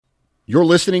You're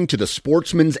listening to the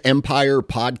Sportsman's Empire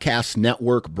Podcast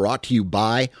Network, brought to you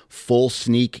by Full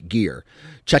Sneak Gear.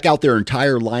 Check out their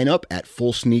entire lineup at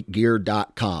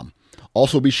fullsneakgear.com.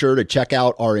 Also be sure to check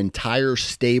out our entire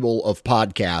stable of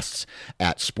podcasts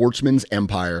at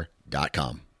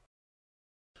sportsmansempire.com.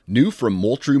 New from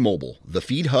Moultrie Mobile, the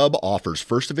Feed Hub offers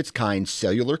first-of-its-kind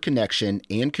cellular connection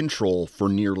and control for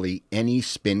nearly any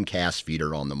spin cast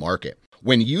feeder on the market.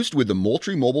 When used with the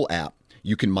Moultrie Mobile app,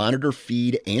 you can monitor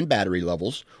feed and battery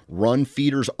levels, run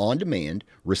feeders on demand,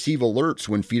 receive alerts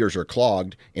when feeders are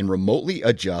clogged, and remotely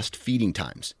adjust feeding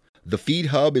times. The Feed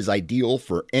Hub is ideal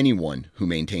for anyone who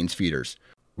maintains feeders.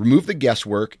 Remove the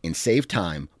guesswork and save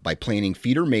time by planning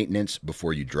feeder maintenance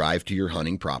before you drive to your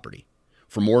hunting property.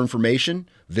 For more information,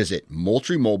 visit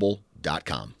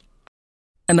MoultrieMobile.com.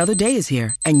 Another day is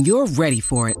here, and you're ready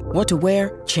for it. What to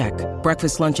wear? Check.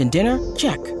 Breakfast, lunch, and dinner?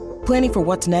 Check. Planning for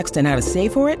what's next and how to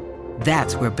save for it?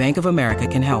 That's where Bank of America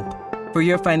can help. For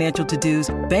your financial to-dos,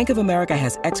 Bank of America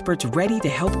has experts ready to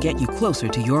help get you closer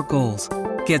to your goals.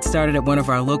 Get started at one of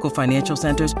our local financial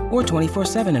centers or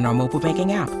 24/7 in our mobile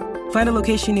banking app. Find a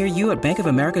location near you at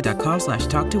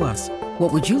bankofamerica.com/talktous.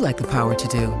 What would you like the power to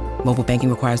do? Mobile banking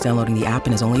requires downloading the app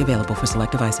and is only available for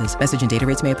select devices. Message and data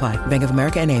rates may apply. Bank of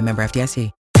America N.A., member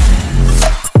FDIC.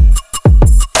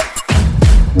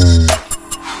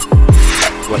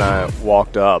 When I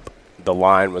walked up, the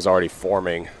line was already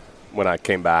forming when I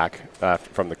came back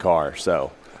from the car.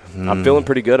 So I'm feeling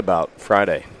pretty good about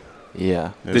Friday.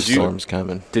 Yeah, the storm's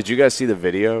coming. Did you guys see the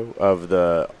video of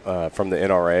the from the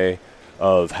NRA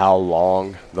of how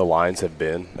long the lines have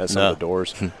been at some of the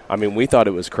doors? I mean, we thought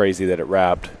it was crazy that it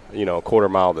wrapped, a quarter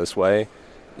mile this way.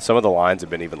 Some of the lines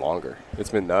have been even longer. It's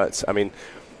been nuts. I mean,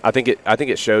 I think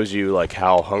it shows you like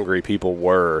how hungry people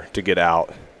were to get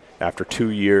out after 2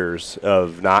 years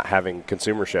of not having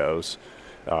consumer shows.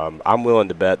 I'm willing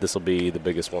to bet this will be the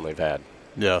biggest one they've had.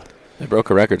 Yeah. They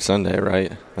broke a record Sunday,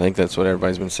 right? I think that's what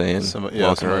everybody's been saying. Somebody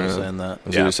was saying that.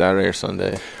 Was it either Saturday or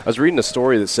Sunday? I was reading a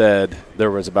story that said there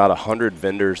was about 100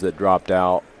 vendors that dropped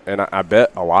out, and I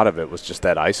bet a lot of it was just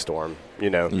that ice storm.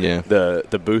 Yeah.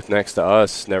 The booth next to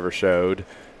us never showed,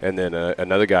 and then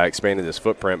another guy expanded his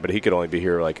footprint, but he could only be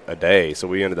here like a day, so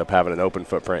we ended up having an open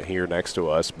footprint here next to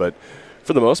us. But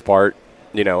for the most part,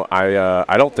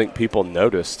 I don't think people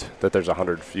noticed that there's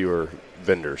 100 fewer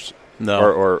vendors. No.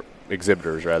 Or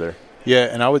exhibitors, rather. Yeah,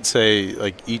 and I would say,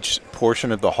 like, each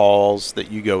portion of the halls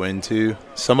that you go into,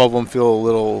 some of them feel a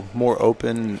little more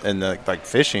open, and like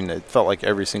fishing, it felt like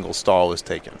every single stall was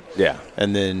taken. Yeah.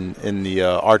 And then in the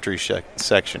archery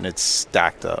section, it's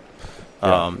stacked up.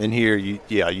 Yeah. In here, you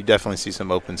definitely see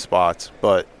some open spots,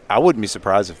 but I wouldn't be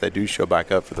surprised if they do show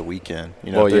back up for the weekend.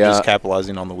 They're just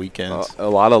capitalizing on the weekends. A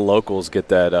lot of locals get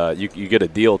that. You get a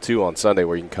deal, too, on Sunday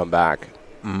where you can come back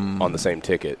on the same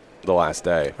ticket the last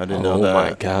day. I didn't know that. Oh,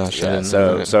 my gosh. Yeah,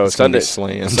 so Sunday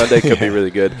could be really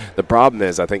good. The problem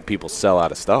is I think people sell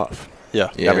out of stuff. Yeah.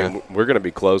 I mean, we're going to be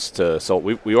close to – so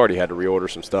we already had to reorder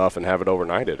some stuff and have it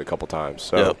overnighted a couple times.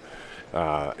 So,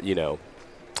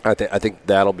 I think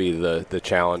that'll be the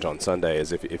challenge on Sunday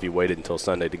is if you waited until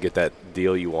Sunday to get that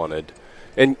deal you wanted.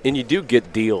 And you do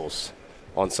get deals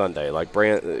on Sunday. Like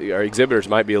our exhibitors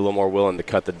might be a little more willing to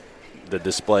cut the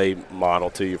display model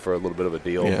to you for a little bit of a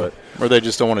deal. Yeah. But or they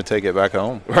just don't want to take it back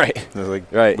home. Right. They're like,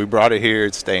 right. We brought it here.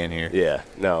 It's staying here. Yeah.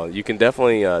 No, you can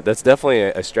definitely that's definitely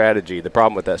a strategy. The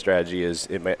problem with that strategy is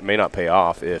it may not pay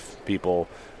off if people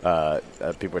are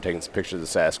taking some pictures of the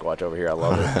Sasquatch over here. I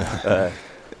love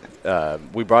it.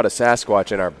 We brought a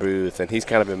Sasquatch in our booth, and he's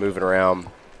kind of been moving around.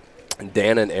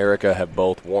 Dan and Erica have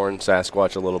both worn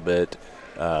Sasquatch a little bit.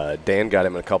 Dan got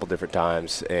him a couple different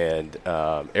times, and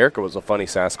Erica was a funny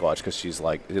Sasquatch because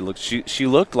she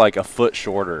looked like a foot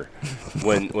shorter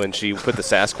when she put the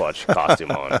Sasquatch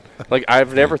costume on. Like,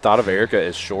 I've never thought of Erica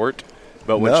as short,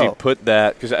 but when she put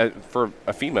that, because for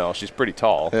a female she's pretty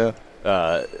tall. Yeah.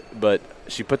 But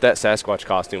she put that Sasquatch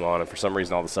costume on, and for some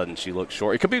reason all of a sudden she looked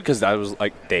short. It could be because I was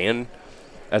like Dan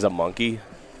as a monkey.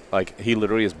 Like, he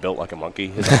literally is built like a monkey.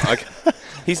 He's not.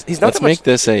 Let's make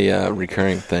this a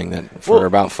recurring thing that for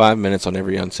about 5 minutes on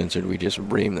every Uncensored, we just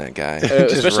ream that guy.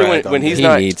 Especially when he's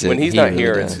not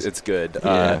here, does. it's good.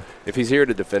 Yeah. If he's here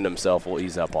to defend himself, we'll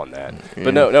ease up on that. Yeah.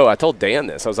 But no, I told Dan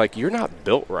this. I was like, you're not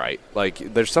built right.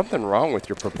 Like, there's something wrong with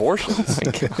your proportions.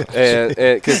 and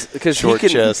because short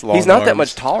chest, long he's not arms. that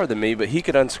much taller than me, but he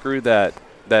could unscrew that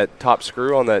top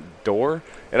screw on that door,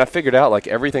 and I figured out like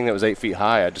everything that was 8 feet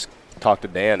high, I just talked to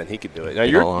Dan and he could do it. Now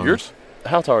you're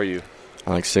how tall are you?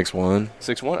 I'm like 6'1".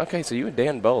 6'1"? Okay, so you and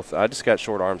Dan both. I just got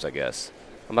short arms, I guess.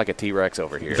 I'm like a T-Rex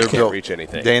over here. They're Can't built, reach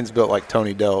anything. Dan's built like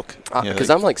Tony Delk. Because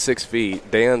I'm like 6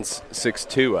 feet. Dan's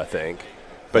 6'2", I think.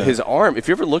 But his arm, if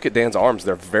you ever look at Dan's arms,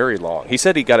 they're very long. He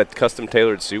said he got a custom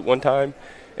tailored suit one time,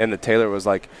 and the tailor was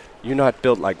like, "You're not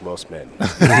built like most men."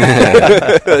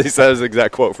 He said his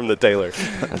exact quote from the tailor.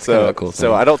 That's kind of a cool thing.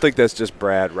 So I don't think that's just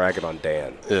Brad ragging on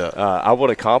Dan. Yeah. I want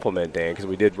to compliment Dan because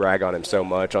we did rag on him so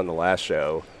much on the last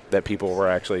show that people were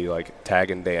actually like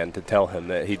tagging Dan to tell him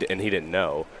that he didn't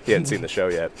know. He hadn't seen the show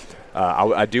yet.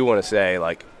 I do want to say,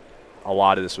 like, a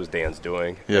lot of this was Dan's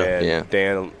doing. Yeah.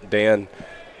 And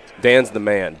Dan's the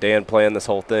man. Dan planned this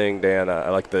whole thing. Dan, I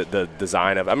like the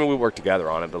design of it. I mean, we worked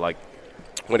together on it, but like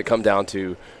when it come down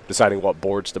to deciding what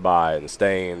boards to buy and the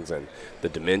stains and the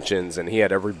dimensions, and he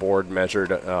had every board measured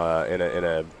in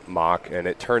a mock, and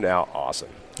it turned out awesome.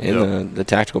 And the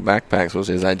tactical backpacks was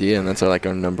his idea, and that's like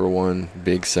our number one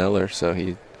big seller. So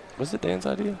he was it Dan's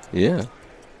idea? Yeah.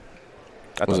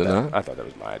 Was it not? I thought that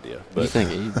was my idea. But you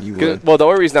think you would? Well, the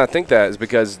only reason I think that is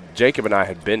because Jacob and I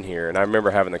had been here, and I remember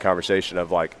having the conversation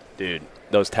of like, dude,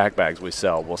 those tack bags we'll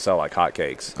sell like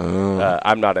hotcakes.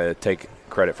 I'm not a take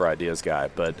credit for ideas guy,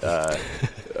 but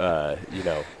you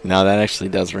know. No, that actually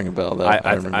does ring a bell, though.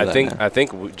 I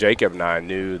think Jacob and I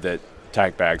knew that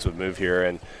tack bags would move here,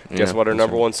 and guess what our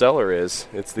number one seller is?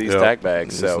 It's these tack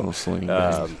bags. So,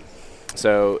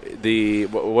 so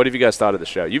what have you guys thought of the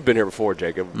show? You've been here before,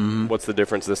 Jacob. Mm-hmm. What's the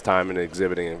difference this time in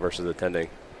exhibiting versus attending?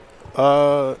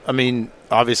 I mean,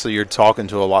 obviously you're talking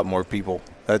to a lot more people.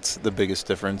 That's the biggest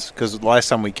difference. Because the last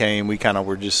time we came, we kind of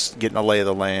were just getting a lay of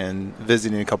the land,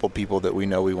 visiting a couple people that we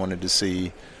know we wanted to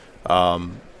see.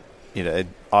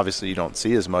 Obviously you don't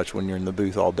see as much when you're in the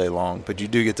booth all day long, but you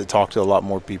do get to talk to a lot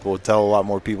more people, tell a lot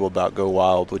more people about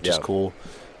GoWild, which is cool.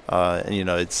 I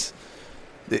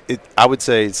would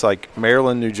say it's like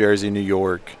Maryland, New Jersey, New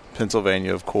York,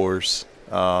 Pennsylvania, of course.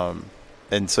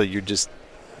 And so you're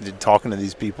talking to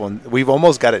these people, and we've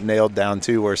almost got it nailed down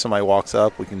too, where somebody walks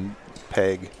up, we can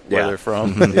peg where they're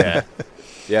from.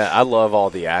 Yeah, I love all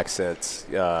the accents.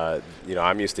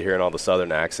 I'm used to hearing all the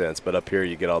Southern accents, but up here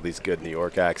you get all these good New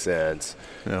York accents.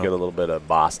 You get a little bit of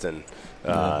Boston.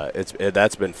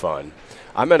 That's been fun.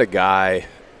 I met a guy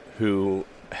who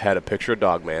had a picture of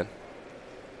Dogman.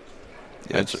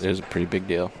 It was a pretty big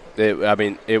deal.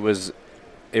 It was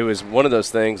one of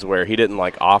those things where he didn't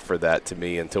like offer that to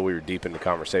me until we were deep into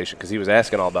conversation, because he was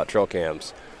asking all about trail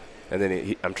cams, and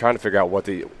then I'm trying to figure out what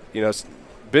it's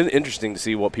been interesting to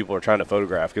see what people are trying to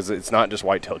photograph, because it's not just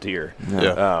white-tailed deer.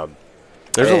 Yeah.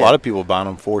 There's a lot of people buying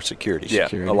them for security.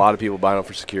 Yeah, a lot of people buying them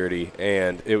for security,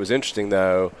 and it was interesting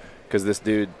though, because this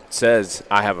dude says,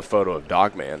 I have a photo of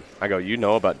Dogman. I go, you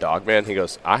know about Dogman? He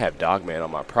goes, I have Dogman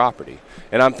on my property.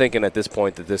 And I'm thinking at this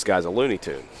point that this guy's a Looney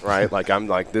Tune, right? I'm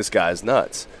like, this guy's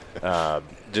nuts.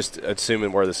 Just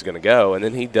assuming where this is going to go. And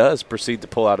then he does proceed to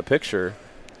pull out a picture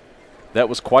that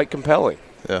was quite compelling.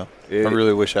 Yeah. I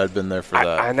really wish I'd been there for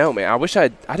that. I know, man. I wish I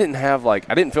didn't have, I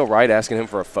didn't feel right asking him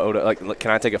for a photo. Like,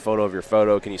 can I take a photo of your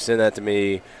photo? Can you send that to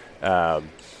me?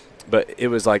 But it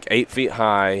was like 8 feet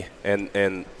high, and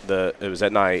it was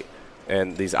at night,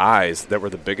 and these eyes that were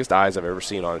the biggest eyes I've ever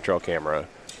seen on a trail camera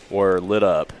were lit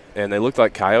up, and they looked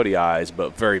like coyote eyes,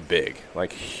 but very big,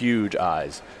 like huge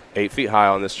eyes. 8 feet high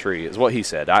on this tree is what he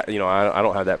said. I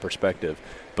don't have that perspective.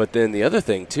 But then the other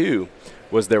thing too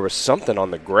was there was something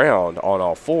on the ground on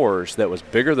all fours that was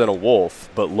bigger than a wolf,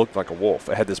 but looked like a wolf.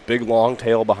 It had this big long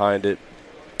tail behind it,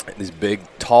 these big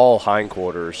tall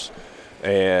hindquarters,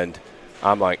 and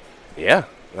I'm like, yeah,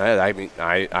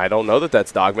 I don't know that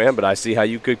that's Dogman, but I see how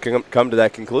you could come to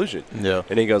that conclusion. Yeah.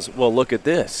 And he goes, well, look at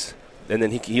this. And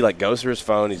then he goes through his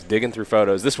phone. He's digging through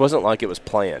photos. This wasn't like it was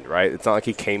planned, right? It's not like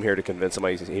he came here to convince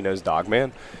somebody he knows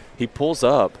Dogman. He pulls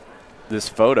up this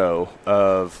photo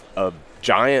of a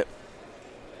giant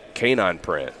canine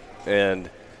print, and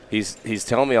he's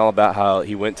telling me all about how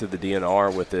he went to the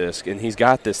DNR with this, and he's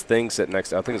got this thing sitting next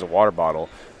to, I think it's a water bottle,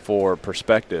 for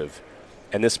perspective.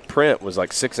 And this print was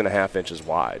like 6.5 inches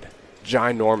wide.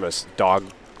 Ginormous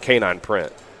canine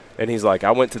print. And he's like,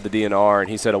 I went to the DNR, and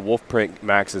he said a wolf print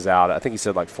maxes out. I think he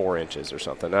said like 4 inches or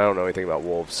something. I don't know anything about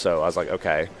wolves. So I was like,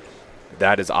 okay,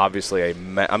 that is obviously it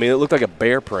looked like a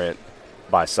bear print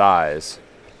by size.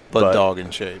 But dog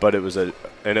in shape. But it was and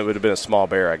it would have been a small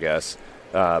bear, I guess.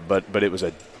 But it was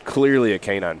clearly a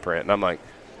canine print. And I'm like,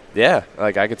 yeah,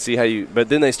 like I could see how you – but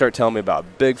then they start telling me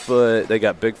about Bigfoot. They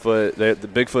got Bigfoot. The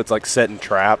Bigfoot's like setting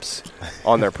traps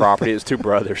on their property. It's two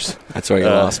brothers. That's where you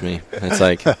lost me. It's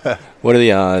like, what are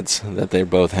the odds that they're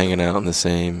both hanging out in the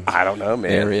same I don't know,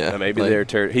 man. area? Maybe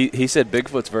they're he said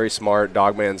Bigfoot's very smart.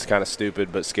 Dogman's kind of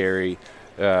stupid but scary.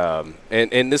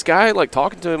 And this guy, like,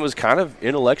 talking to him was kind of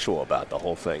intellectual about the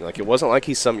whole thing. Like, it wasn't like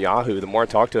he's some yahoo. The more I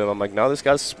talked to him, I'm like, no, this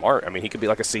guy's smart. I mean, he could be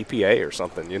like a CPA or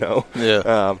something, you know?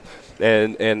 Yeah.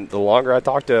 And the longer I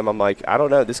talk to him, I'm like, I don't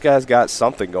know. This guy's got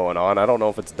something going on. I don't know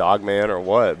if it's Dogman or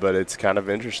what, but it's kind of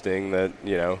interesting that,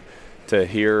 you know, to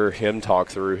hear him talk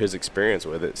through his experience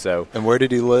with it. So. And where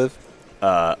did he live?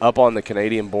 Up on the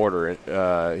Canadian border.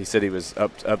 He said he was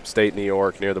upstate New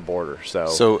York near the border.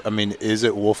 So, I mean, is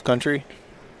it wolf country?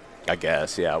 I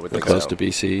guess, yeah. I would think close so. to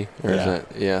BC? Or is that,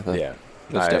 yeah.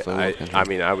 That's definitely wolf country. I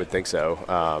mean, I would think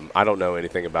so. I don't know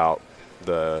anything about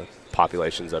the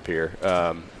populations up here.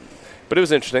 But it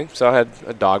was interesting. So I had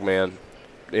a Dogman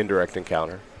indirect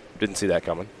encounter. Didn't see that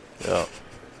coming.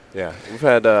 Yeah. We've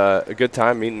had a good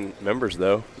time meeting members,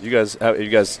 though. You guys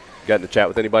gotten to chat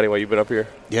with anybody while you've been up here?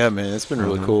 Yeah, man. It's been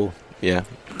really cool. Yeah.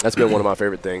 That's been one of my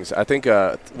favorite things. I think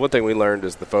one thing we learned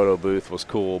is the photo booth was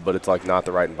cool, but it's, like, not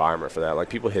the right environment for that. Like,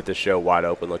 people hit this show wide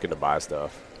open looking to buy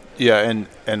stuff. Yeah,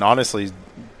 and honestly,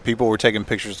 people were taking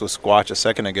pictures with Squatch a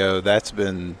second ago. That's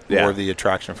been more of the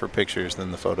attraction for pictures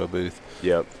than the photo booth.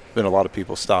 Yep. Been a lot of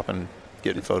people stopping,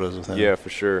 getting photos with him. Yeah, for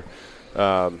sure.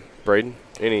 Braden,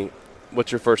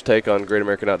 what's your first take on Great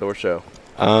American Outdoor Show?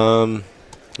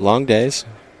 Long days.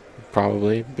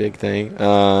 Probably big thing.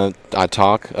 I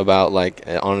talk about, like,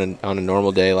 on a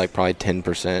normal day, like, probably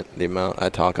 10% the amount I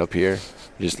talk up here,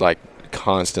 just, like,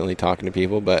 constantly talking to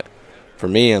people. But for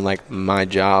me and, like, my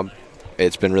job,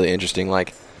 it's been really interesting,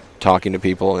 like, talking to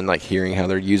people and, like, hearing how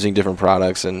they're using different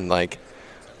products and, like,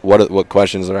 what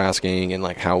questions they're asking and,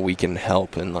 like, how we can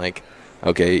help and, like,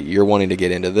 okay, you're wanting to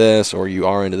get into this or you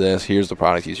are into this, here's the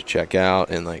product you should check out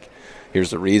and, like,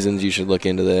 here's the reasons you should look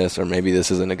into this, or maybe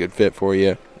this isn't a good fit for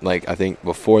you. Like, I think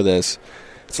before this,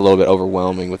 it's a little bit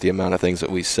overwhelming with the amount of things that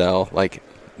we sell. Like,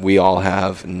 we all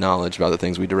have knowledge about the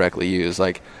things we directly use.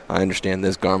 Like, I understand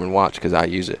this Garmin watch because I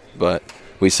use it, but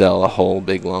we sell a whole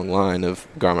big, long line of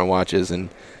Garmin watches, and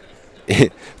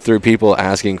through people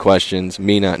asking questions,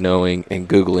 me not knowing, and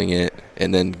Googling it,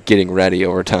 and then getting ready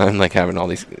over time, like having all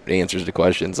these answers to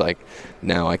questions, like,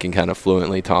 now I can kind of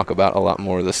fluently talk about a lot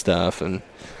more of the stuff, and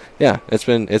yeah, it's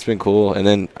been cool. And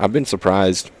then I've been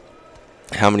surprised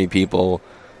how many people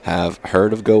have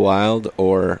heard of GoWild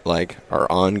or, like, are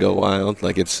on GoWild.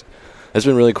 Like, it's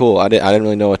been really cool. I didn't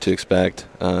really know what to expect.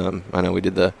 I know we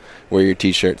did the wear your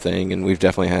T-shirt thing, and we've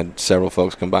definitely had several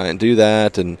folks come by and do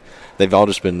that, and they've all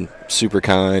just been super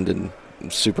kind and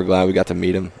super glad we got to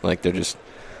meet them. Like, they're just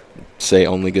say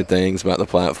only good things about the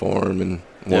platform and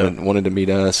wanted to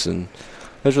meet us, and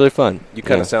it was really fun. You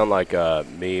kind of sound like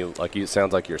me. Like, it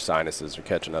sounds like your sinuses are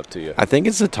catching up to you. I think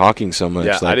it's the talking so much.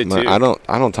 Yeah, like, I did too. I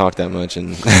don't talk that much, and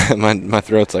my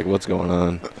throat's like, what's going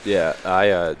on? Yeah,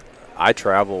 I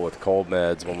travel with cold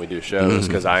meds when we do shows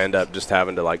because I end up just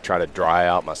having to, like, try to dry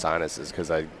out my sinuses because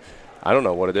I don't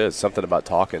know what it is. Something about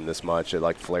talking this much, it,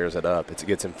 like, flares it up. It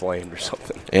gets inflamed or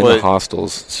something. And the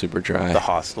hostel's super dry. The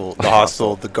hostel,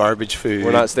 the garbage food.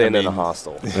 We're not staying in a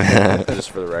hostel,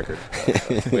 just for the record.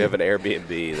 We have an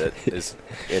Airbnb that is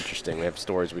interesting. We have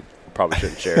stories we probably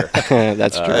shouldn't share.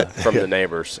 That's true. From the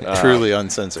neighbors. Truly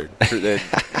uncensored.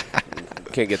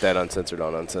 Can't get that uncensored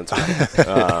on uncensored.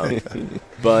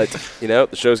 But, you know,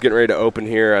 the show's getting ready to open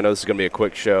here. I know this is going to be a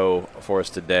quick show for us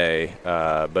today.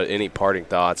 But any parting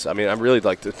thoughts? I mean, I'm really,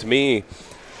 like, to me,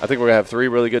 I think we're going to have 3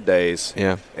 really good days.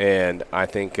 Yeah. And I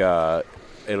think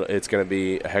it's going to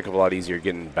be a heck of a lot easier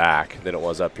getting back than it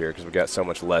was up here because we've got so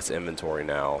much less inventory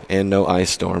now. And no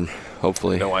ice storm,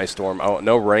 hopefully. No ice storm. Oh,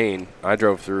 no rain. I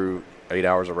drove through 8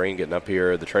 hours of rain getting up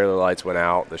here. The trailer lights went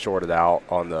out. They shorted out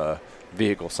on the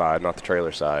vehicle side, not the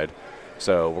trailer side.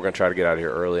 So we're going to try to get out of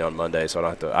here early on Monday so I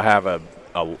don't have to. I have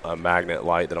a magnet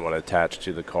light that I'm going to attach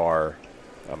to the car.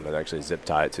 I'm going to actually zip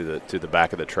tie it to the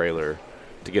back of the trailer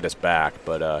to get us back.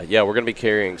 But, yeah, we're going to be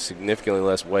carrying significantly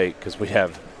less weight because we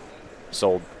have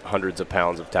sold hundreds of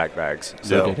pounds of tack bags.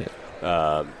 So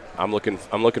I'm looking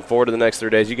forward to the next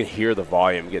 3 days. You can hear the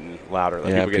volume getting louder.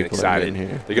 Like, people getting excited. They're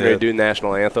getting ready to do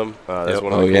national anthem. That's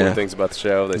one of the cool things about the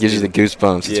show. It gives you the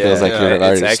goosebumps. It feels like you're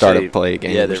already started to play a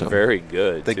game. Yeah, they're very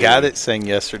good. The guy that sang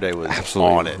yesterday was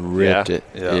absolutely on it. Ripped it.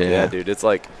 Yeah, dude. It's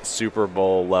like Super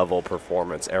Bowl level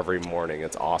performance every morning.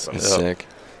 It's awesome. It's sick.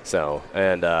 So,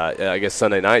 and I guess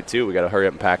Sunday night, too, we got to hurry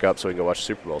up and pack up so we can go watch the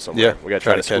Super Bowl somewhere. Yeah, we got to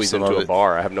try to squeeze into a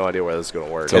bar. I have no idea where this is going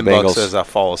to work. $10 says I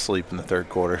fall asleep in the third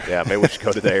quarter. Yeah, maybe we should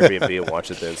go to the Airbnb and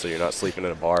watch it then so you're not sleeping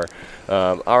in a bar.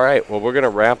 All right, well, we're going to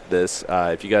wrap this.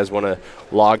 If you guys want to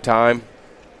log time,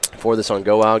 for this on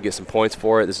GoWild. Get some points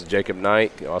for it. This is Jacob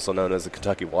Knight, also known as the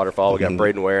Kentucky Waterfall. We got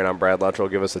Braden Ware and I'm Brad Luttrell.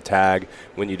 Give us a tag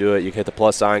when you do it. You can hit the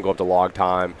plus sign, go up to log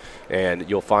time, and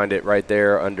you'll find it right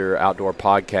there under Outdoor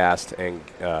Podcast and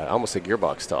I almost said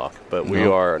Gearbox Talk, but we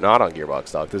are not on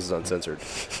Gearbox Talk. This is uncensored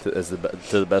to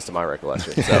the best of my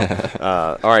recollection.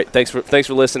 So, all right, thanks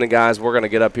for listening, guys. We're going to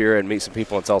get up here and meet some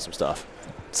people and sell some stuff.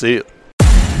 See you.